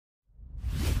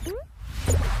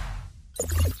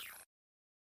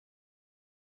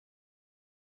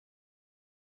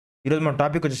ఈరోజు మన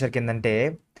టాపిక్ వచ్చేసరికి ఏంటంటే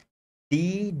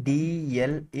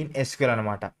DDL ఇన్ ఎస్క్యూఎల్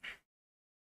అనమాట.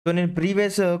 సో నేను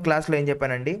ప్రీవియస్ క్లాస్‌లో ఏం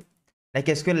చెప్పానండి, లైక్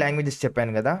ఎస్క్యూఎల్ లాంగ్వేజెస్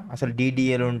చెప్పాను కదా! అసలు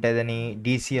DDL ఉంటదని,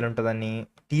 DCL ఉంటదని,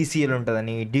 TCL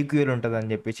ఉంటదని, DQL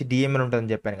ఉంటదని చెప్పేసి, DML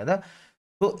ఉంటదని చెప్పాను కదా!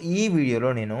 సో ఈ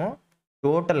వీడియోలో నేను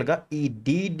టోటల్‌గా ఈ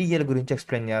DDL గురించి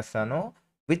ఎక్స్‌ప్లెయిన్ చేస్తాను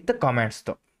విత్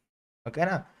కామెంట్స్‌తో.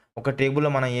 ఓకేనా? ఒక టేబుల్‌లో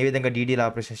మనం ఏ విధంగా DDL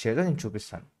ఆపరేషన్స్ చేయాలో నేను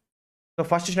చూపిస్తాను. సో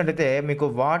ఫస్ట్ చూసినట్టయితే మీకు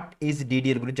వాట్ ఈజ్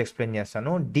DDL గురించి ఎక్స్‌ప్లెయిన్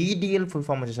చేస్తాను. DDL ఫుల్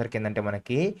ఫామ్ వచ్చేసరికి ఏందంటే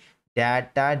మనకి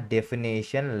డేటా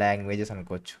డెఫినేషన్ లాంగ్వేజెస్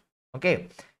అనుకోవచ్చు. ఓకే.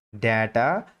 Data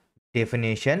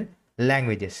definition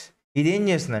languages. ఇదేం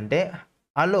చేస్తుందంటే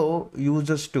అలో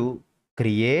users to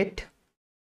create,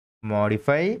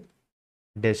 modify,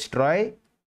 destroy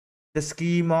the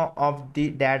schema of the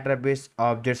database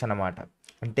objects అన్నమాట.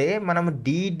 అంటే మనం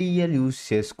DDL యూజ్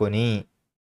చేసుకొని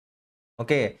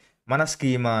ఓకే. మన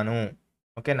స్కీమాను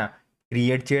ఓకేనా?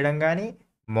 క్రియేట్ చేయడం గానీ,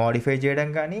 మోడిఫై చేయడం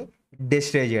గానీ,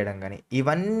 డిస్ట్రాయ్ చేయడం గానీ,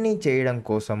 ఇవన్నీ చేయడం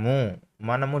కోసము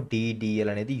మనము DDL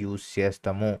అనేది యూజ్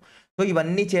చేస్తాము. సో,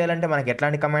 ఇవన్నీ చేయాలంటే మనకి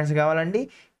ఎట్లాంటి కమాండ్స్ కావాలండి?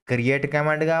 క్రియేట్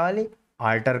కమాండ్ కావాలి,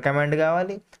 ఆల్టర్ కమాండ్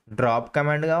కావాలి, డ్రాప్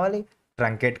కమాండ్ కావాలి,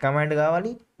 ట్రంకేట్ కమాండ్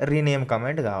కావాలి, రీనేమ్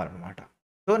కమాండ్ కావాలనమాట.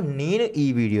 సో, నేను ఈ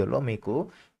వీడియోలో మీకు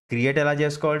క్రియేట్ ఎలా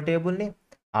చేసుకోవాలి టేబుల్‌ని,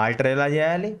 ఆల్టర్ ఎలా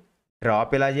చేయాలి,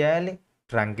 డ్రాప్ ఎలా చేయాలి,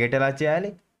 ట్రంకేట్ ఎలా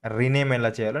చేయాలి, రీనేమ్ ఎలా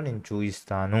చేయాలో నేను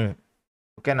చూపిస్తాను.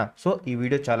 ఓకేనా? సో, ఈ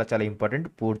వీడియో చాలా చాలా ఇంపార్టెంట్.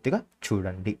 పూర్తిగా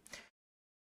చూడండి.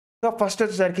 సో, ఫస్ట్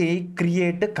వచ్చేసరికి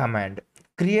క్రియేట్ కమాండ్.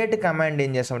 క్రియేట్ కమాండ్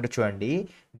ఏం చేస్తామంటే చూడండి.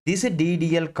 This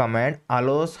DDL command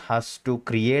allows has to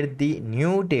create the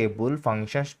new table,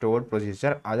 function, stored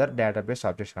procedure, other database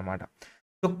objects అనమాట.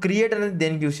 సో, క్రియేట్ అనేది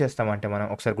దేనికి యూజ్ చేస్తామంటే మనం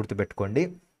ఒకసారి గుర్తుపెట్టుకోండి.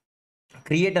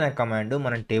 క్రియేట్ అనే కమాండ్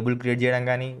మనం టేబుల్ క్రియేట్ చేయడం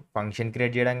గానీ, ఫంక్షన్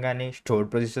క్రియేట్ చేయడం గానీ, స్టోర్డ్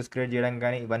ప్రొసీజర్స్ క్రియేట్ చేయడం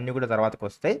గానీ, ఇవన్నీ కూడా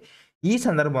తర్వాతకొస్తాయి. ఈ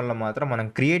సందర్భంలో మాత్రం మనం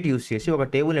క్రియేట్ యూజ్ చేసి ఒక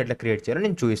టేబుల్ ఎట్లా క్రియేట్ చేయాలో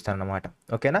నేను చూపిస్తానన్నమాట.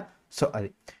 ఓకేనా? సో, అది.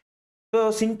 So,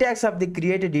 syntax of the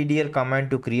create DDL command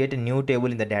to create new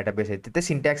table in the database అయితే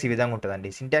సింటాక్స్ ఈ విధంగా ఉంటదండి.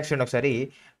 సింటాక్స్ చూడండి ఒకసారి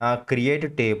క్రియేట్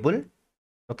టేబుల్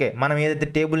ఓకే. మనం ఏదైతే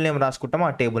టేబుల్ నేమ్ రాసుకుంటామో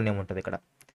ఆ టేబుల్ నేమ్ ఉంటదిక్కడ.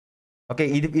 ఓకే.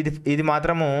 ఇది ఇది ఇది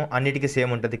మాత్రము అన్నిటికి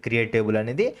సేమ్ ఉంటది క్రియేట్ టేబుల్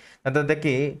అనేది. దాని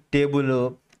తర్వాతకి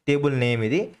టేబుల్ నేమ్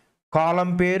ఇది.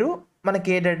 కాలమ్ పేరు మనకి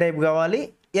ఏ డేటా టైప్ కావాలి,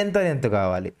 ఎంత లెంత్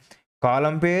కావాలి.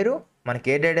 కాలమ్ పేరు మనకి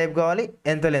ఏ డేటా టైప్ కావాలి,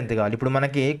 ఎంత లెంత్ కావాలి. ఇప్పుడు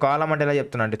మనకి కాలమ్ అంటే ఎలా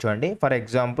చెప్తున్నా అంటే చూడండి. ఫర్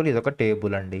ఎగ్జాంపుల్ ఇదొక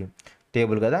టేబుల్ అండి.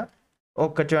 టేబుల్ కదా!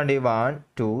 చూడండి 1,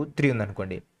 2, 3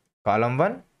 ఉందనుకోండి. Column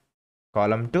 1,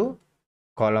 column 2,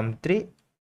 column 3,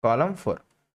 column 4.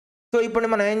 So, ఇప్పుడు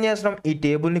మనం ఏం చేస్తున్నాం? ఈ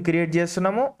టేబుల్‌ని క్రియేట్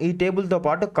చేస్తున్నాము. ఈ టేబుల్‌తో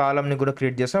పాటు కాలమ్‌ని కూడా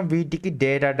క్రియేట్ చేస్తున్నాం. వీటికి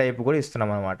డేటా టైప్ కూడా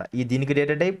ఇస్తున్నామనమాట. దీనికి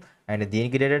డేటా టైప్, అండ్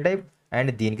దీనికి డేటా టైప్,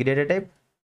 అండ్ దీనికి డేటా టైప్,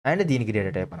 అండ్ దీనికి డేటా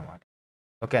టైప్ అనమాట.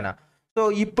 ఓకేనా?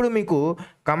 సో, ఇప్పుడు మీకు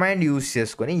కమాండ్ యూజ్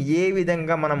చేసుకొని ఏ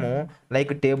విధంగా మనము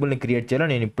లైక్ టేబుల్‌ని క్రియేట్ చేయాలో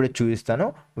నేను ఇప్పుడే చూపిస్తాను.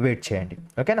 వెయిట్ చేయండి.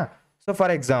 ఓకేనా? So,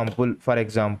 for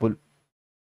example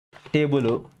table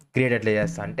create ఎట్లా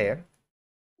చేస్తా అంటే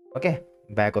ఓకే.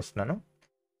 బ్యాక్ వస్తున్నాను.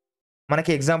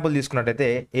 మనకి ఎగ్జాంపుల్ తీసుకున్నట్టయితే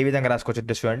ఏ విధంగా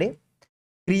రాసుకోవచ్చంటే చూడండి.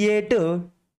 Create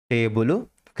table,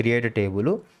 create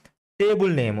table,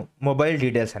 table name, mobile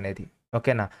details అనేది.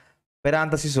 ఓకేనా?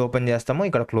 పెరాంథసిస్ ఓపెన్ చేస్తాము.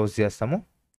 ఇక్కడ క్లోజ్ చేస్తాము.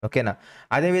 ఓకేనా?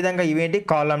 అదేవిధంగా ఇవేంటి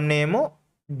కాలమ్ నేము,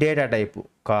 డేటా టైపు,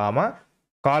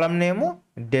 కాలమ్ నేము,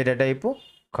 డేటా టైపు,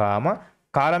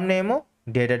 కాలమ్ నేము,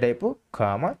 డేటా టైపు,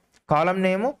 కాలమ్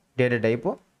నేము, డేటా టైపు.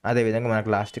 అదేవిధంగా మనకు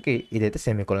లాస్ట్‌కి ఇదైతే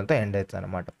సెమికోలన్‌తో ఎండ్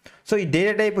అవుతుందన్నమాట. సో, ఈ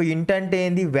డేటా టైప్ ఇంట్ అంటే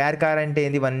ఏంది, వేర్‌కార్ అంటే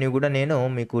ఏంది, ఇవన్నీ కూడా నేను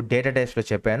మీకు డేటా టైప్స్‌లో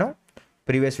చెప్పాను.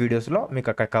 ప్రీవియస్ వీడియోస్‌లో మీకు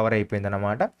అక్కడ కవర్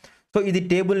అయిపోయిందన్నమాట. సో, ఇది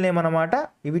టేబుల్ నేమ్ అనమాట.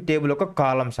 ఇవి టేబుల్ యొక్క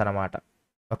కాలమ్స్ అనమాట.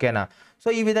 ఓకేనా?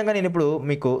 సో, ఈ విధంగా నేనిప్పుడు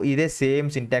మీకు ఇదే సేమ్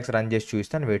సింటాక్స్ రన్ చేసి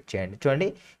చూపిస్తాను. వెయిట్ చేయండి. చూడండి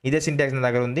ఇదే సింటాక్స్ నా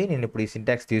దగ్గర ఉంది. నేనిప్పుడు ఈ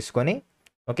సింటాక్స్ తీసుకొని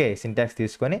ఓకే. సింటాక్స్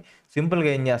తీసుకొని సింపుల్‌గా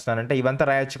ఏం చేస్తున్నానంటే ఇవంతా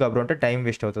రాయొచ్చు బ్రో అంటే టైం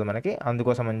వేస్ట్ అవుతది మనకి.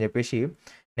 అందుకోసం అని చెప్పేసి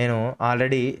నేను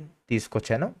ఆల్రెడీ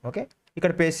తీసుకొచ్చాను. ఓకే.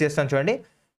 ఇక్కడ పేస్ట్ చేస్తాను చూడండి.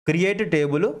 క్రియేట్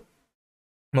టేబుల్,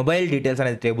 మొబైల్ డీటెయిల్స్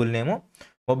అనేది టేబుల్ నేము,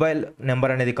 మొబైల్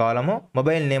నంబర్ అనేది కాలము,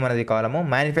 మొబైల్ నేమ్ అనేది కాలము,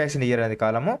 మ్యానుఫ్యాక్చరింగ్ ఇయర్ అనేది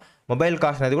కాలము, మొబైల్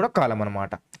కాస్ట్ అనేది కూడా కాలమ్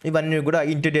అనమాట. ఇవన్నీ కూడా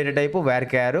into data type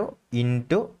వేర్‌కార్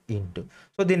into.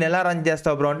 So, దీన్ని ఎలా రన్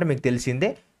చేస్తావు బ్రో అంటే మీకు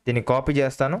తెలిసిందే. దీన్ని కాపీ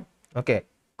చేస్తాను. ఓకే.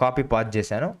 కాపీ పాస్ట్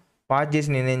చేశాను. పాస్ట్ చేసి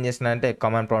నేనేం చేస్తున్నానంటే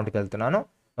కమాండ్ ప్రాంప్ట్‌కి వెళ్తున్నాను.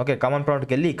 ఓకే. కమాండ్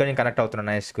ప్రాంప్ట్‌కి వెళ్ళి ఇక్కడ నేను కనెక్ట్ అవుతున్నాను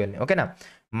నా ఎస్‌క్యూఎల్‌ని. ఓకేనా?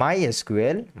 My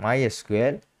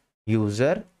SQL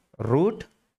user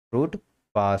route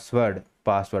password.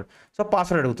 So,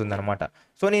 password అడుగుతుందనమాట.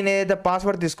 So, నేను ఏదైతే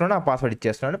పాస్వర్డ్ తీసుకున్నానో ఆ పాస్వర్డ్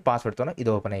ఇచ్చేస్తున్నాను. పాస్వర్డ్‌తోనే ఇది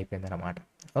ఓపెన్ అయిపోయిందనమాట.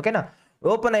 ఓకేనా?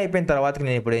 ఓపెన్ అయిపోయిన తర్వాతకి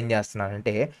నేను ఇప్పుడు ఏం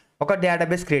చేస్తున్నానంటే ఒక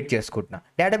డేటాబేస్ క్రియేట్ చేసుకుంటున్నా.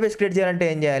 డేటాబేస్ క్రియేట్ చేయాలంటే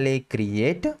ఏం చేయాలి?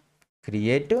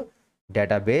 Create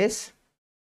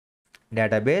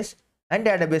database and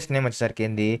database name వచ్చేసరికి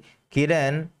ఏంది?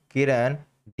 కిరణ్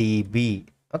డిబి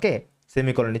ఓకే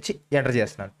సెమికోలన్ ఇచ్చి ఎంటర్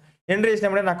చేస్తున్నాను. ఎంటర్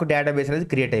చేసినప్పుడే నాకు డేటాబేస్ అనేది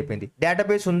క్రియేట్ అయిపోయింది.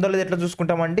 డేటాబేస్ ఉందో లేదో ఎట్లా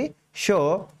చూసుకుంటామండి? షో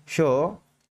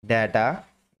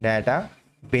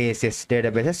డేటాబేసెస్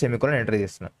సెమికోలన్ ఎంటర్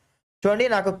చేస్తున్నాను. చూడండి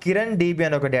నాకు కిరణ్ డీబీ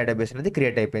అనే ఒక డేటాబేస్ అనేది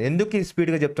క్రియేట్ అయిపోయింది. ఎందుకు ఇది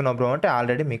స్పీడ్గా చెప్తున్నా బ్రో అంటే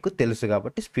ఆల్రెడీ మీకు తెలుసు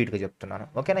కాబట్టి స్పీడ్గా చెప్తున్నాను.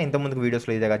 ఓకేనా? ఇంతకుముందుకు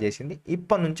వీడియోస్లో ఇదిగా చేసింది.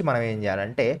 ఇప్పటి నుంచి మనం ఏం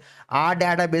చేయాలంటే ఆ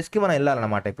డేటాబేస్కి మనం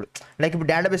వెళ్ళాలన్నమాట. ఇప్పుడు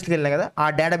డేటాబేస్కి వెళ్ళినా కదా, ఆ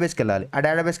డేటాబేస్కి వెళ్ళాలి. ఆ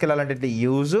డేటాబేస్కి వెళ్ళాలంటే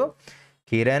యూజ్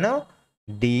కిరణ్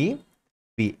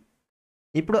డీబీ.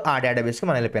 ఇప్పుడు ఆ డేటాబేస్కి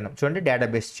మనం వెళ్ళిపోయినాం. చూడండి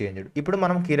డేటాబేస్ చేంజ్డ్. ఇప్పుడు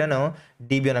మనం కిరణ్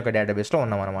డీబీ అనే ఒక డేటాబేస్లో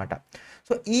ఉన్నాం అనమాట.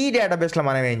 సో ఈ డేటాబేస్లో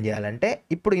మనం ఏం చేయాలంటే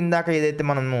ఇప్పుడు ఇందాక ఏదైతే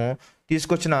మనము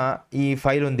తీసుకొచ్చిన ఈ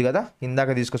ఫైల్ ఉంది కదా, ఇందాక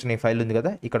తీసుకొచ్చిన ఈ ఫైల్ ఉంది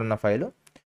కదా, ఇక్కడ ఉన్న ఫైల్,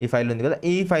 ఈ ఫైల్ ఉంది కదా,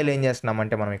 ఈ ఫైల్ ఏం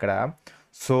చేస్తున్నామంటే మనం ఇక్కడ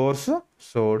సోర్స్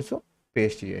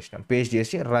పేస్ట్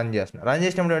చేసి రన్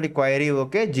చేసినప్పుడు క్వైరీ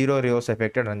ఓకే 0 rows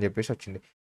ఎఫెక్టెడ్ అని చెప్పేసి వచ్చింది.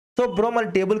 సో బ్రో మన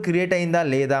టేబుల్ క్రియేట్ అయిందా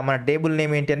లేదా? మన టేబుల్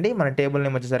నేమ్ ఏంటి అండి? మన టేబుల్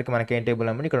నేమ్ వచ్చేసరికి మనకి ఏం టేబుల్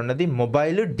నేమ్? ఇక్కడ ఉన్నది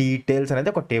మొబైల్ డీటెయిల్స్ అనేది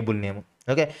ఒక టేబుల్ నేమ్.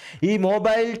 ఓకే, ఈ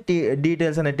మొబైల్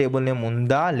డీటెయిల్స్ అనే టేబుల్ నేమ్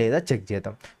ఉందా లేదా చెక్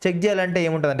చేద్దాం. చెక్ చేయాలంటే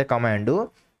ఏముంటుందంటే కమాండ్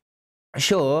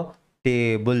షో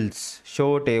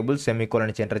టేబుల్స్ సెమికోలన్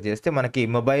నుంచి ఎంటర్ చేస్తే మనకి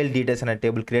మొబైల్ డీటెయిల్స్ అనే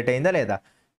టేబుల్ క్రియేట్ అయిందా లేదా?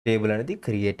 టేబుల్ అనేది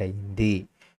క్రియేట్ అయింది.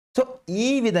 సో ఈ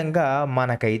విధంగా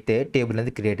మనకైతే టేబుల్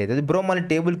అనేది క్రియేట్ అవుతుంది. బ్రో మన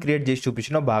టేబుల్ క్రియేట్ చేసి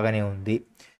చూపించినా బాగానే ఉంది.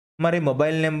 మరి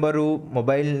mobile number,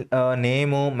 mobile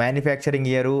name, manufacturing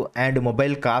year and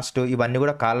mobile cost ఇవన్నీ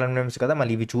కూడా కాలమ్ నేమ్స్ కదా,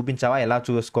 మళ్ళీ ఇవి చూపించావా? ఎలా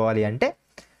చూసుకోవాలి అంటే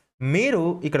మీరు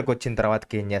ఇక్కడికి వచ్చిన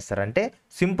తర్వాతకి ఏం చేస్తారంటే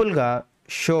సింపుల్గా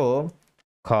షో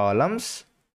కాలమ్స్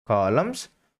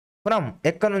ఫ్రమ్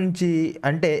ఎక్కడి నుంచి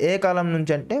అంటే ఏ కాలం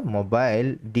నుంచి అంటే మొబైల్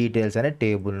డీటెయిల్స్ అనే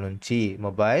టేబుల్ నుంచి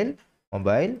mobile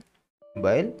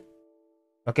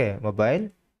okay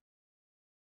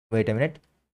wait a minute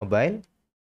mobile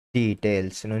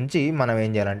details నుంచి మనం ఏం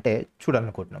చేయాలంటే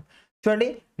చూడాలనుకుంటున్నాం. చూడండి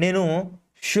నేను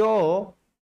షో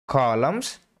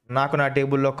కాలమ్స్, నాకు నా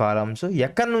టేబుల్లో కాలమ్స్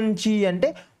ఎక్కడి నుంచి అంటే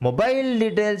మొబైల్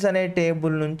డీటెయిల్స్ అనే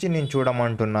టేబుల్ నుంచి నేను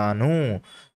చూడమంటున్నాను.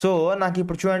 సో నాకు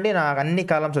ఇప్పుడు చూడండి నాకు అన్ని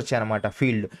కాలమ్స్ వచ్చాయన్నమాట.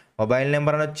 ఫీల్డ్ మొబైల్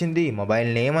నెంబర్ అని వచ్చింది, మొబైల్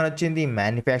నేమ్ అని వచ్చింది,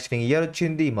 మ్యానుఫ్యాక్చరింగ్ ఇయర్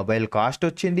వచ్చింది, మొబైల్ కాస్ట్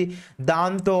వచ్చింది,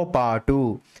 దాంతోపాటు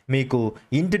మీకు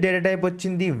ఇంట్ డేటా టైప్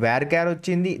వచ్చింది, వేర్క్యార్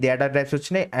వచ్చింది, డేటా టైప్స్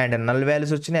వచ్చినాయి అండ్ నల్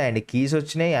వాల్యూస్ వచ్చినాయి అండ్ కీస్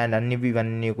వచ్చినాయి అండ్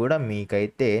ఇవన్నీ కూడా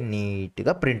మీకైతే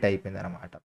నీట్గా ప్రింట్ అయిపోయింది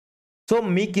అనమాట. సో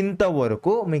మీకు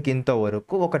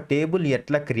ఇంతవరకు ఒక టేబుల్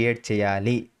ఎట్లా క్రియేట్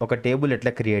చేయాలి,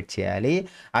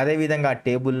 అదేవిధంగా ఆ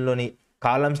టేబుల్లోని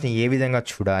కాలమ్స్ని ఏ విధంగా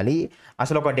చూడాలి,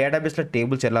 అసలు ఒక డేటాబేస్లో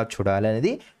టేబుల్స్ ఎలా చూడాలి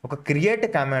అనేది ఒక క్రియేట్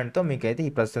కమాండ్తో మీకైతే ఈ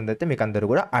ప్రస్తుతం అయితే మీకు అందరూ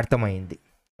కూడా అర్థమైంది.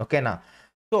 ఓకేనా?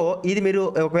 సో ఇది మీరు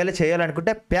ఒకవేళ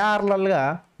చేయాలనుకుంటే ప్యారలల్గా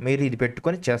మీరు ఇది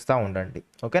పెట్టుకొని చేస్తూ ఉండండి.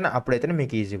 ఓకేనా? అప్పుడైతే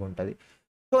మీకు ఈజీగా ఉంటుంది.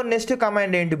 సో నెక్స్ట్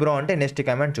కమాండ్ ఏంటి బ్రో అంటే నెక్స్ట్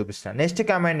కమాండ్ చూపిస్తాను. నెక్స్ట్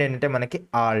కమాండ్ ఏంటంటే మనకి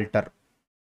ఆల్టర్.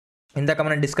 ఇందాక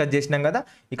మనం డిస్కస్ చేసినాం కదా,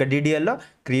 ఇక DDLలో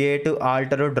create,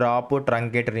 alter, drop,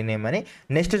 truncate, rename అని.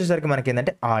 నెక్స్ట్ వచ్చేసరికి మనకి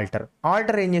ఏంటంటే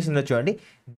ఆల్టర్ ఏం చేస్తుందో చూడండి.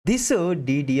 This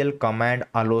DDL command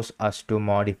allows us to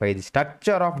modify the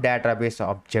structure of database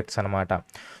objects అనమాట.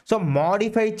 సో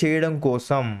మాడిఫై చేయడం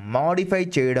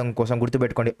కోసం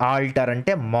గుర్తుపెట్టుకోండి, ఆల్టర్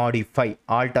అంటే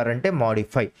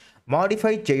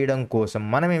మాడిఫై చేయడం కోసం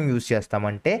మనం ఏం యూస్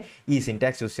చేస్తామంటే ఈ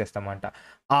సింటాక్స్ యూస్ చేస్తామంట.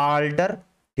 ఆల్టర్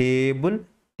టేబుల్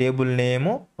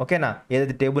నేము, ఓకేనా?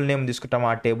 ఏదైతే టేబుల్ నేమ్ తీసుకుంటామో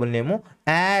ఆ టేబుల్ నేము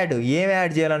ఏం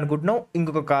యాడ్ చేయాలనుకుంటున్నాం,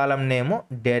 ఇంకొక కాలం నేము,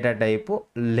 డేటా టైపు,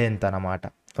 లెంత్ అనమాట.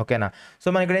 ఓకేనా? సో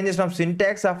మనం ఇక్కడ ఏం చేస్తున్నాం,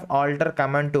 syntax of alter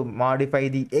command to modify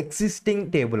the existing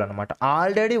table అనమాట.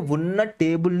 ఆల్రెడీ ఉన్న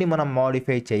టేబుల్ని మనం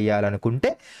మాడిఫై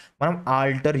చేయాలనుకుంటే మనం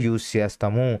ఆల్టర్ యూస్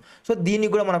చేస్తాము. సో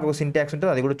దీనికి కూడా మనకు ఒక సింటాక్స్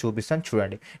ఉంటుంది, అది కూడా చూపిస్తాను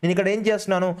చూడండి. నేను ఇక్కడ ఏం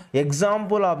చేస్తున్నాను,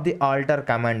 example of the alter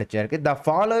command వచ్చేసరికి the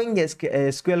following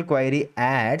SQL query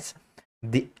ads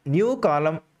the new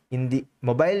column in the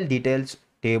mobile details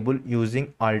table using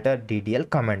alter DDL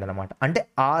command అనమాట. అంటే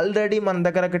ఆల్రెడీ మన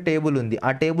దగ్గర ఒక టేబుల్ ఉంది,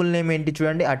 ఆ టేబుల్ నేమ్ ఏంటి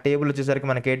చూడండి. ఆ టేబుల్ వచ్చేసరికి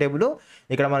మనకి ఏ టేబుల్,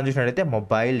 ఇక్కడ మనం చూసినట్టయితే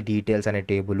మొబైల్ డీటెయిల్స్ అనే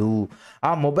టేబుల్.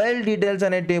 ఆ మొబైల్ డీటెయిల్స్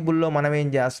అనే టేబుల్లో మనం ఏం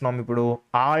చేస్తున్నాం, ఇప్పుడు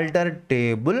ఆల్టర్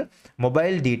టేబుల్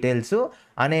మొబైల్ డీటెయిల్స్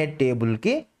అనే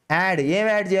టేబుల్కి ఏం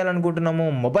యాడ్ చేయాలనుకుంటున్నాము,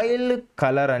 మొబైల్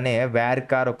కలర్ అనే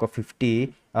వేర్కార్ ఒక 50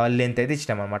 లెంత్ అయితే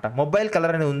ఇచ్చినాం అనమాట. మొబైల్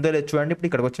కలర్ అనేది ఉందో లేదు చూడండి. ఇప్పుడు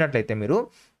ఇక్కడికి వచ్చినట్లయితే మీరు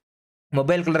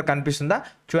మొబైల్ కలర్ కనిపిస్తుందా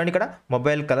చూడండి, ఇక్కడ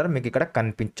మొబైల్ కలర్ మీకు ఇక్కడ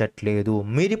కనిపించట్లేదు.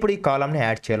 మీరు ఇప్పుడు ఈ కాలమ్ని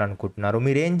యాడ్ చేయాలనుకుంటున్నారు,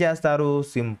 మీరు ఏం చేస్తారు,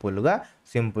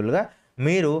 సింపుల్గా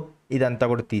మీరు ఇదంతా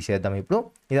కూడా తీసేద్దాం. ఇప్పుడు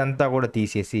ఇదంతా కూడా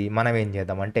తీసేసి మనం ఏం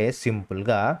చేద్దామంటే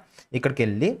సింపుల్గా ఇక్కడికి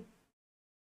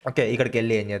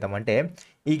వెళ్ళి ఏం చేద్దామంటే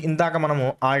ఇందాక మనము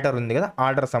ఆల్టర్ ఉంది కదా,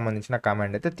 ఆల్టర్ సంబంధించిన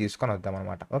కమాండ్ అయితే తీసుకొని వద్దాం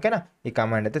అనమాట. ఓకేనా? ఈ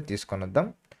కమాండ్ అయితే తీసుకొని వద్దాం.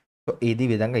 సో ఇది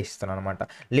విధంగా ఇస్తున్నాను అనమాట.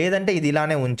 లేదంటే ఇది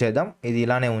ఇలానే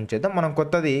ఉంచేద్దాం, మనం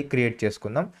కొత్తది క్రియేట్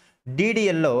చేసుకుందాం.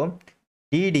 డీడీఎల్లో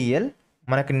డీడీఎల్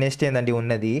మనకి నెక్స్ట్ ఏందండి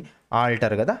ఉన్నది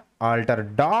ఆల్టర్ కదా, alter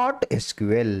dot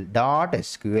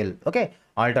SQL okay,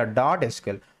 alter dot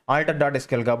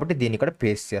SQL కాబట్టి దీన్ని ఇక్కడ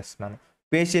పేస్ట్ చేస్తున్నాను.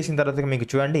 పేస్ట్ చేసిన తర్వాత మీకు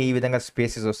చూడండి ఈ విధంగా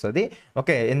స్పేసెస్ వస్తుంది.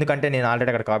 ఓకే, ఎందుకంటే నేను ఆల్రెడీ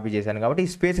అక్కడ కాపీ చేశాను కాబట్టి ఈ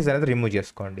స్పేసెస్ అనేది రిమూవ్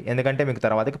చేసుకోండి, ఎందుకంటే మీకు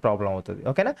తర్వాతకి ప్రాబ్లం అవుతుంది.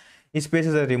 ఓకేనా, ఈ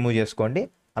స్పేసెస్ రిమూవ్ చేసుకోండి,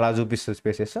 అలా చూపిస్తుంది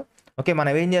స్పేసెస్. ఓకే,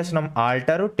 మనం ఏం చేస్తున్నాం,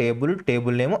 alter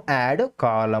table name add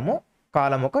column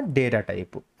ఒక డేటా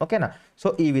టైపు. ఓకేనా, సో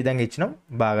ఈ విధంగా ఇచ్చినాం,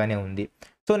 బాగానే ఉంది.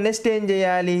 సో నెక్స్ట్ ఏం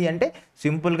చేయాలి అంటే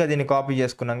సింపుల్గా దీన్ని కాపీ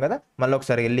చేసుకున్నాం కదా, మళ్ళీ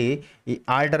ఒకసారి వెళ్ళి ఈ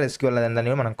ఆల్టర్ ఎస్క్యూఎల్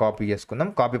అనేది మనం కాపీ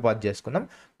పాత్ చేసుకుందాం.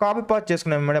 కాపీ పాత్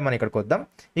చేసుకున్న వెంబడే మనం ఇక్కడికి వద్దాం.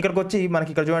 ఇక్కడికి వచ్చి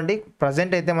మనకి ఇక్కడ చూడండి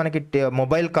ప్రజెంట్ అయితే మనకి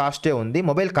మొబైల్ కాస్టే ఉంది,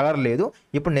 మొబైల్ కలర్ లేదు.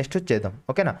 ఇప్పుడు నెక్స్ట్ వచ్చేద్దాం.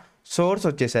 ఓకేనా, సోర్స్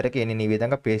వచ్చేసరికి నేను ఈ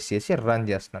విధంగా పేస్ట్ చేసి రన్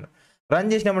చేస్తున్నాను. రన్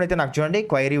చేసినప్పుడు అయితే నాకు చూడండి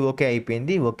క్వైరీ ఓకే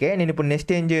అయిపోయింది. ఓకే, నేను ఇప్పుడు నెక్స్ట్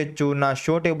ఏం చేయొచ్చు, నా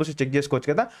షో టేబుల్స్ చెక్ చేసుకోవచ్చు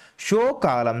కదా, show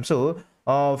columns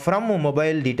from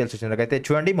mobile details వచ్చినట్లయితే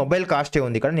చూడండి మొబైల్ కాస్టే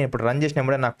ఉంది ఇక్కడ. నేను ఇప్పుడు రన్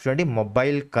చేసినప్పుడే నాకు చూడండి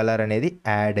మొబైల్ కలర్ అనేది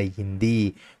యాడ్ అయ్యింది,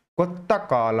 కొత్త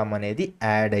కాలం అనేది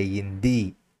యాడ్ అయ్యింది.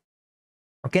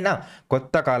 ఓకేనా,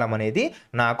 కొత్త కాలం అనేది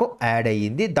నాకు యాడ్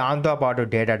అయ్యింది, దాంతోపాటు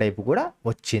డేటా టైప్ కూడా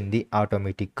వచ్చింది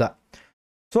ఆటోమేటిక్గా.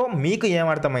 సో మీకు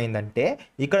ఏమర్థమైందంటే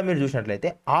ఇక్కడ మీరు చూసినట్లయితే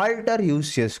ఆల్టర్ యూస్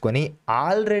చేసుకొని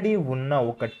ఆల్రెడీ ఉన్న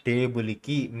ఒక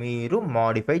టేబుల్కి మీరు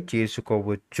మాడిఫై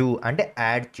చేసుకోవచ్చు, అంటే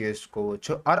యాడ్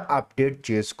చేసుకోవచ్చు ఆర్ అప్డేట్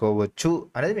చేసుకోవచ్చు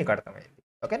అనేది మీకు అర్థమైంది.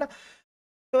 ఓకేనా,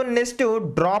 so next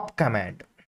drop command.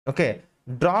 Okay,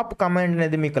 drop command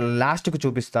అనేది మీకు లాస్ట్కి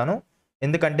చూపిస్తాను,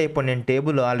 ఎందుకంటే ఇప్పుడు నేను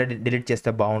టేబుల్ ఆల్రెడీ డిలీట్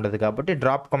చేస్తే బాగుండదు కాబట్టి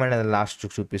డ్రాప్ కమాండ్ అనేది లాస్ట్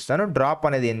చూపిస్తాను. డ్రాప్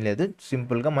అనేది ఏం లేదు,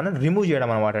 సింపుల్గా మనం రిమూవ్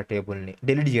చేయడం అనమాట, టేబుల్ని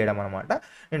డిలీట్ చేయడం అనమాట.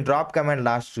 నేను డ్రాప్ కమాండ్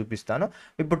లాస్ట్ చూపిస్తాను.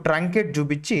 ఇప్పుడు ట్రంకేట్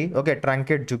చూపించి, ఓకే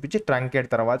ట్రంకేట్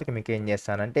తర్వాత మీకు ఏం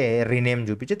చేస్తానంటే రీనేమ్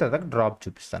చూపించి తర్వాత డ్రాప్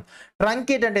చూపిస్తాను.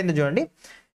 ట్రంకేట్ అంటే ఏంటో చూడండి,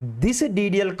 this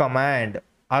DDL command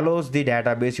allows the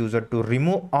database user to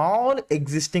remove all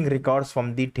existing records from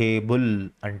the table.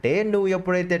 అంటే నువ్వు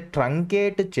ఎప్పుడైతే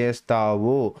ట్రంకేట్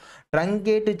చేస్తావో,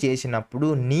 ట్రంకేట్ చేసినప్పుడు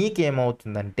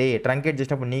నీకేమవుతుందంటే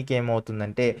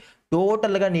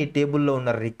టోటల్గా నీ టేబుల్లో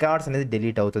ఉన్న రికార్డ్స్ అనేది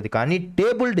డిలీట్ అవుతుంది, కానీ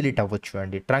టేబుల్ డిలీట్ అవ్వచ్చు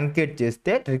అండి. ట్రంకేట్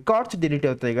చేస్తే రికార్డ్స్ డిలీట్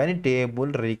అవుతాయి కానీ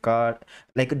టేబుల్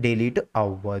డిలీట్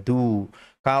అవ్వదు.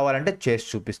 కావాలంటే చేసి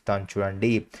చూపిస్తాను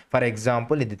చూడండి. ఫర్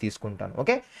ఎగ్జాంపుల్ ఇది తీసుకుంటాను.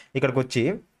 ఓకే, ఇక్కడికి వచ్చి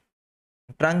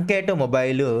ట్రంకేట్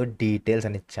మొబైల్ డీటెయిల్స్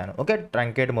అని ఇచ్చాను. ఓకే,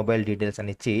 ట్రంకేట్ మొబైల్ డీటెయిల్స్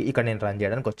అని ఇచ్చి ఇక్కడ నేను రన్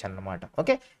చేయడానికి వచ్చాను అనమాట.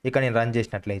 ఓకే, ఇక్కడ నేను రన్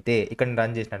చేసినట్లయితే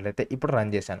ఇప్పుడు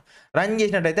రన్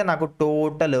చేసినట్లయితే నాకు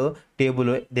టోటల్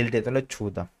టేబుల్ డిలీట్ అవుతుందో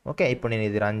చూద్దాం. ఓకే, ఇప్పుడు నేను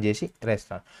ఇది రన్ చేసి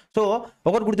వేస్తాను. సో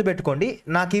ఒకటి గుర్తుపెట్టుకోండి,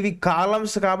 నాకు ఇవి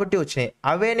కాలమ్స్ కాబట్టి వచ్చినాయి,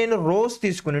 అవే నేను రోస్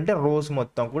తీసుకుని ఉంటే రోస్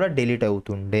మొత్తం కూడా డిలీట్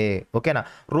అవుతుండే. ఓకేనా,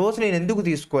 రోస్ నేను ఎందుకు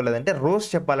తీసుకోలేదంటే రోస్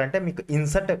చెప్పాలంటే మీకు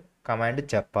ఇన్సర్ట్ కమాండ్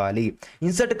చెప్పాలి.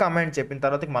 ఇన్సర్ట్ కమాండ్ చెప్పిన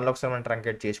తర్వాత మళ్ళీ ఒకసారి మనం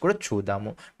ట్రంకేట్ చేసి కూడా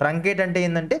చూద్దాము. ట్రంకేట్ అంటే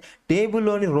ఏంటంటే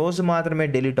టేబుల్లోని రోస్ మాత్రమే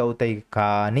డిలీట్ అవుతాయి,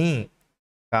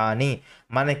 కానీ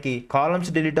మనకి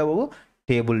కాలమ్స్ డిలీట్ అవ్వవు,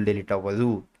 టేబుల్ డిలీట్ అవ్వదు.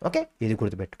 ఓకే, ఇది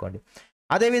గుర్తుపెట్టుకోండి.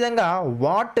 అదేవిధంగా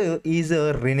వాట్ ఈజ్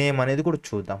రీనేమ్ అనేది కూడా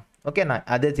చూద్దాం. ఓకే,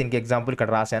 అదే దీనికి ఎగ్జాంపుల్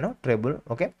ఇక్కడ రాశాను టేబుల్.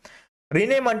 ఓకే,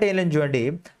 రీనేమ్ అంటే ఏం చూడండి,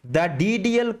 the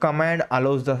DDL command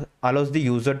allows the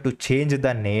user to change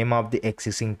the name of the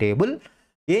existing table.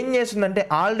 ఏం చేస్తుందంటే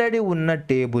ఆల్రెడీ ఉన్న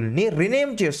టేబుల్ని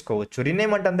రీనేమ్ చేసుకోవచ్చు.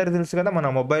 రీనేమ్ అంటే అందరికీ తెలుసు కదా, మన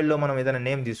మొబైల్లో మనం ఏదైనా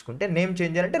నేమ్ తీసుకుంటే నేమ్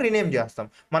చేంజ్ చేయాలంటే రీనేమ్ చేస్తాం,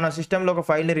 మన సిస్టంలో ఒక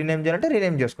ఫైల్ని రీనేమ్ చేయాలంటే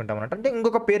రీనేమ్ చేసుకుంటాం అనమాట, అంటే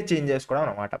ఇంకొక పేరు చేంజ్ చేసుకోవడం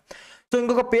అనమాట. సో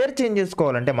ఇంకొక పేరు చేంజ్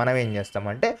చేసుకోవాలంటే మనం ఏం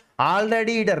చేస్తామంటే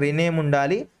ఆల్రెడీ ఇక్కడ రీనేమ్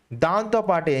ఉండాలి,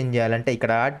 దాంతోపాటు ఏం చేయాలంటే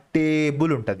ఇక్కడ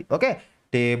టేబుల్ ఉంటుంది. Okay,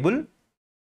 table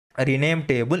rename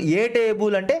table. ఏ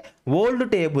టేబుల్ అంటే ఓల్డ్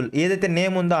టేబుల్ ఏదైతే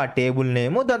నేమ్ ఉందో ఆ టేబుల్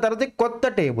నేము, దాని తర్వాత కొత్త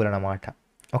టేబుల్ అనమాట.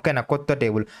 ఓకేనా, కొత్త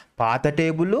టేబుల్, పాత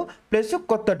టేబుల్ ప్లస్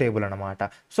కొత్త టేబుల్ అనమాట.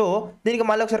 సో దీనికి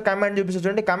మళ్ళీ ఒకసారి కమాండ్ చూపిస్తుంది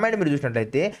చూడండి. కమాండ్ మీరు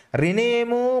చూసినట్లయితే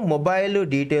rename mobile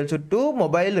details to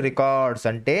mobile records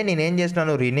అంటే నేనేం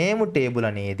చేస్తున్నాను, రీనేమ్ టేబుల్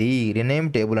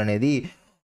అనేది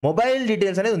మొబైల్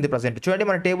డీటెయిల్స్ అనేది ఉంది ప్రజెంట్. చూడండి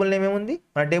మన టేబుల్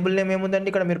నేమ్ ఏముందండి,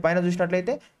 ఇక్కడ మీరు పైన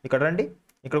చూసినట్లయితే ఇక్కడ రండి,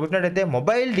 ఇక్కడ వచ్చినట్లయితే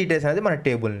మొబైల్ డీటెయిల్స్ అనేది మన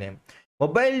టేబుల్ నేమ్.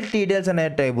 మొబైల్ డీటెయిల్స్ అనే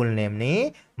టేబుల్ నేమ్ని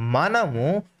మనము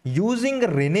యూజింగ్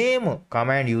రీనేమ్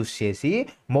కమాండ్ యూస్ చేసి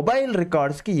మొబైల్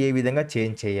రికార్డ్స్కి ఏ విధంగా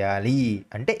చేంజ్ చేయాలి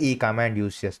అంటే ఈ కమాండ్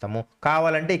యూస్ చేస్తాము.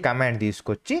 కావాలంటే ఈ కమాండ్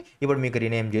తీసుకొచ్చి ఇప్పుడు మీకు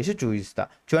రీనేమ్ చేసి చూపిస్తా.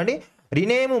 చూడండి,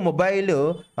 rename mobile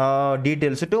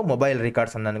details to mobile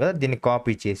records అన్నాను కదా, దీన్ని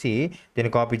కాపీ చేసి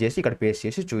ఇక్కడ పేస్ట్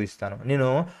చేసి చూపిస్తాను. నేను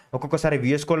ఒక్కొక్కసారి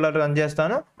VS కోడ్లో రన్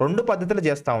చేస్తాను, 2 పద్ధతులు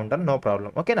చేస్తూ ఉంటాను, నో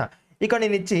ప్రాబ్లం. ఓకేనా, ఇక్కడ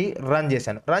నేను ఇచ్చి రన్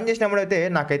చేసినప్పుడు అయితే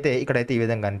నాకైతే ఇక్కడైతే ఈ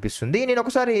విధంగా అనిపిస్తుంది. నేను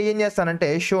ఒకసారి ఏం చేస్తానంటే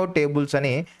షో టేబుల్స్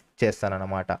అని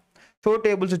చేస్తానన్నమాట. షో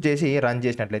టేబుల్స్ చేసి రన్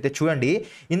చేసినట్లయితే చూడండి,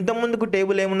 ఇంతకుముందుకు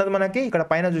టేబుల్ ఏమున్నది మనకి ఇక్కడ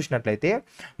పైన చూసినట్లయితే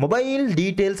మొబైల్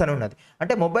డీటెయిల్స్ అని ఉన్నది.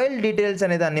 అంటే మొబైల్ డీటెయిల్స్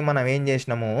అనే దాన్ని మనం ఏం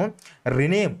చేసినాము,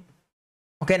 రినేమ్,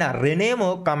 ఓకేనా, రినేమ్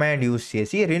కమాండ్ యూస్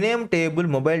చేసి రినేమ్ టేబుల్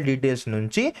మొబైల్ డీటెయిల్స్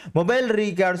నుంచి మొబైల్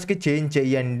రికార్డ్స్కి చేంజ్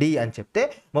చేయండి అని చెప్తే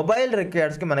మొబైల్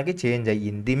రికార్డ్స్కి మనకి చేంజ్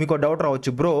అయ్యింది. మీకు డౌట్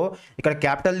రావచ్చు, బ్రో ఇక్కడ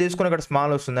క్యాపిటల్ తీసుకుని ఇక్కడ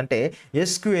స్మాల్ వస్తుందంటే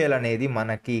ఎస్క్యూఎల్ అనేది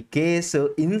మనకి కేసు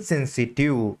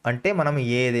ఇన్సెన్సిటివ్, అంటే మనం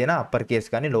ఏదైనా అప్పర్ కేస్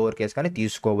కానీ లోవర్ కేస్ కానీ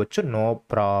తీసుకోవచ్చు, నో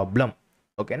ప్రాబ్లం,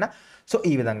 ఓకేనా. సో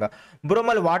ఈ విధంగా బ్రో.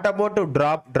 మళ్ళీ వాట్ అబౌట్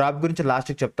డ్రాప్ గురించి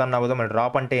లాస్ట్కి చెప్తాను కదా. మళ్ళీ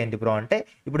డ్రాప్ అంటే ఏంటి బ్రో అంటే,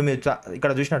 ఇప్పుడు మీరు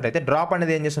ఇక్కడ చూసినట్లయితే డ్రాప్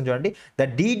అనేది ఏం చేస్తుంది చూడండి, the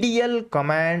DDL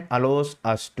command allows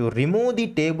us to remove the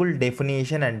table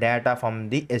definition and data from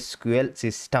the SQL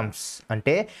systems.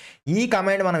 అంటే ఈ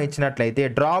కమాండ్ మనం ఇచ్చినట్లయితే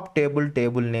డ్రాప్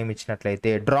టేబుల్ నేమ్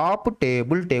ఇచ్చినట్లయితే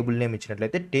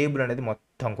టేబుల్ అనేది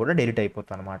మొత్తం కూడా డిలీట్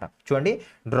అయిపోతుంది అనమాట. చూడండి,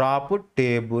 డ్రాప్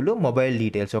టేబుల్ మొబైల్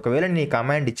డీటెయిల్స్, ఒకవేళ నీ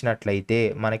కమాండ్ ఇచ్చినట్లయితే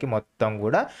మనకి మొత్తం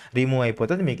కూడా రిమూవ్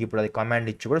అయిపోతుంది. మీకు ఇప్పుడు అది కమాండ్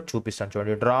ఇచ్చి కూడా చూపిస్తాను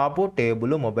చూడండి. డ్రాప్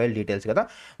టేబుల్ మొబైల్ డీటెయిల్స్ కదా.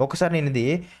 ఒకసారి నేను ఇది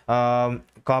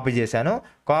కాపీ చేశాను,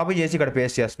 కాపీ చేసి ఇక్కడ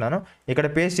పేస్ట్ చేస్తున్నాను. ఇక్కడ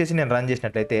పేస్ట్ చేసి నేను రన్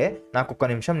చేసినట్లయితే నాకు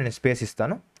ఒక్క నిమిషం నేను స్పేస్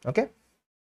ఇస్తాను. ఓకే,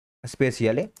 స్పేస్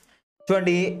ఇవ్వాలి.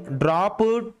 చూడండి, drop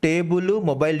table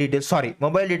mobile details, sorry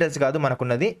mobile details కాదు,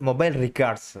 మనకున్నది మొబైల్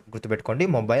రికార్డ్స్, గుర్తుపెట్టుకోండి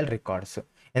మొబైల్ రికార్డ్స్,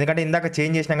 ఎందుకంటే ఇందాక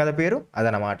చేంజ్ చేసినాం కదా పేరు,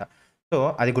 అదనమాట. సో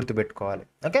అది గుర్తుపెట్టుకోవాలి.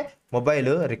 ఓకే, మొబైల్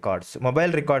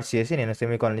రికార్డ్స్ చేసి నేను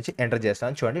సెమీకోలన్ నుంచి ఎంటర్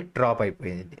చేస్తాను. చూడండి, డ్రాప్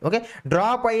అయిపోయింది. ఓకే,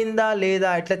 డ్రాప్ అయిందా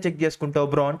లేదా ఎట్లా చెక్ చేసుకుంటావు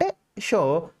బ్రో అంటే షో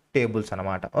టేబుల్స్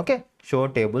అనమాట. ఓకే, షో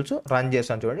టేబుల్స్ రన్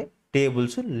చేస్తాను. చూడండి,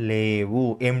 టేబుల్స్ లేవు,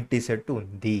 ఎంప్టీ సెట్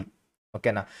ఉంది.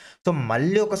 ఓకేనా. సో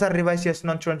మళ్ళీ ఒకసారి రివైజ్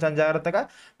చేస్తున్నాను చూడండి చాలా జాగ్రత్తగా.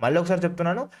 మళ్ళీ ఒకసారి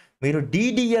చెప్తున్నాను, మీరు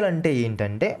DDL అంటే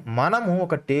ఏంటంటే మనము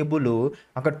ఒక టేబుల్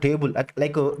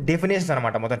లైక్ డెఫినేషన్స్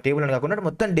అనమాట. మొత్తం టేబుల్ అని కాకుండా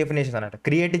మొత్తం డెఫినేషన్స్ అనమాట.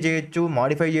 క్రియేట్ చేయొచ్చు,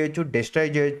 మాడిఫై చేయొచ్చు,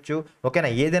 డిస్ట్రాయ్ చేయొచ్చు,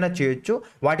 ఓకేనా, ఏదైనా చేయొచ్చు.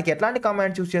 వాటికి ఎట్లాంటి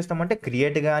కమాండ్స్ యూస్ చేస్తామంటే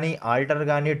క్రియేట్ కానీ, ఆల్టర్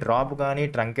కానీ, డ్రాప్ కానీ,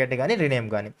 ట్రంకేట్ కానీ, రినేమ్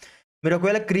కానీ. మీరు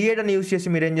ఒకవేళ క్రియేట్ అని యూస్ చేసి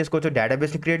మీరు ఏం చేసుకోవచ్చు,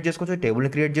 డేటాబేస్ని క్రియేట్ చేసుకోవచ్చు, టేబుల్ని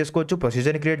క్రియేట్ చేసుకోవచ్చు,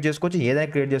 ప్రొసీజర్ని క్రియేట్ చేసుకోవచ్చు, ఏదైనా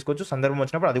క్రియేట్ చేసుకోవచ్చు. సందర్భం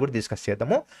వచ్చినప్పుడు అది కూడా డిస్కస్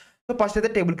చేద్దాము. సో ఫస్ట్ అయితే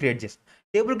టేబుల్ క్రియేట్ చేస్తాం.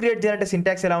 టేబుల్ క్రియేట్ చేయాలంటే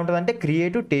సింటాక్స్ ఎలా ఉంటుందంటే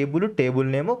క్రియేట్ టేబుల్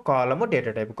నేమ్, కాలము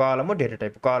డేటా టైప్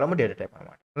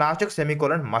అనమాట. లాస్ట్ ఒక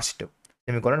సెమీకోలన్ మస్ట్.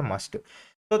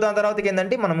 సో దాని తర్వాత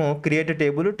ఏంటంటే మనము create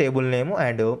table name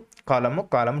and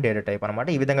column data type అనమాట.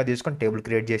 ఈ విధంగా తీసుకొని టేబుల్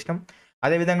క్రియేట్ చేసినాం.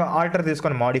 అదేవిధంగా ఆల్టర్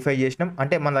తీసుకొని మాడిఫై చేసినాం.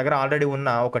 అంటే మన దగ్గర ఆల్రెడీ ఉన్న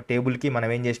ఒక టేబుల్కి మనం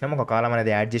ఏం చేసినాం, ఒక కాలం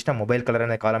అనేది యాడ్ చేసినాం, మొబైల్ కలర్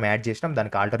అనే కాలం యాడ్ చేసినాం,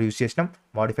 దానికి ఆల్టర్ యూస్ చేసినాం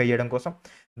మాడిఫై చేయడం కోసం.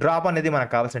 డ్రాప్ అనేది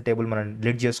మనకు కావాల్సిన టేబుల్ మనం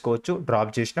డిలీట్ చేసుకోవచ్చు,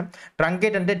 డ్రాప్ చేసినాం.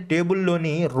 ట్రంకేట్ అంటే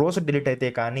టేబుల్లోని రోస్ డిలీట్ అయితే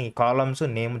కానీ కాలమ్స్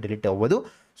నేమ్ డిలీట్ అవ్వదు.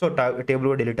 సో టేబుల్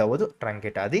కూడా డిలీట్ అవ్వదు,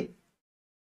 ట్రంకేట్ అది.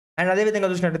 అండ్ అదేవిధంగా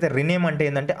చూసినట్టయితే రినేమ్ అంటే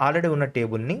ఏంటంటే ఆల్రెడీ ఉన్న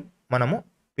టేబుల్ని మనము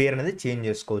పేరు అనేది చేంజ్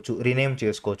చేసుకోవచ్చు, రినేమ్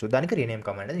చేసుకోవచ్చు. దానికి రినేమ్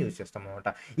కమాండ్ అనేది యూజ్ చేస్తాం అనమాట.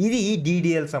 ఇది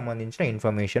DDL సంబంధించిన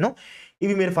ఇన్ఫర్మేషన్.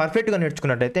 ఇవి మీరు పర్ఫెక్ట్గా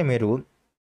నేర్చుకున్నట్టయితే మీరు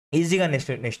ఈజీగా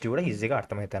నెక్స్ట్ కూడా ఈజీగా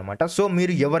అర్థమవుతాయి అనమాట. సో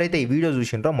మీరు ఎవరైతే ఈ వీడియో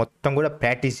చూసినారో మొత్తం కూడా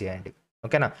ప్రాక్టీస్ చేయండి.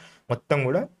 ఓకేనా, మొత్తం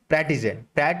కూడా ప్రాక్టీస్ చేయండి.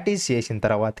 ప్రాక్టీస్ చేసిన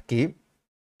తర్వాతకి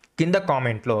కింద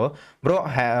కామెంట్లో బ్రో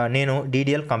నేను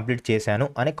DDL కంప్లీట్ చేశాను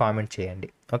అని కామెంట్ చేయండి.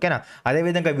 ఓకేనా.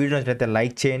 అదేవిధంగా వీడియో నచ్చినట్లయితే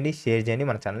లైక్ చేయండి, షేర్ చేయండి,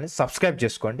 మన ఛానల్ని సబ్స్క్రైబ్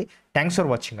చేసుకోండి. థ్యాంక్స్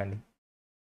ఫర్ వాచింగ్ అండి.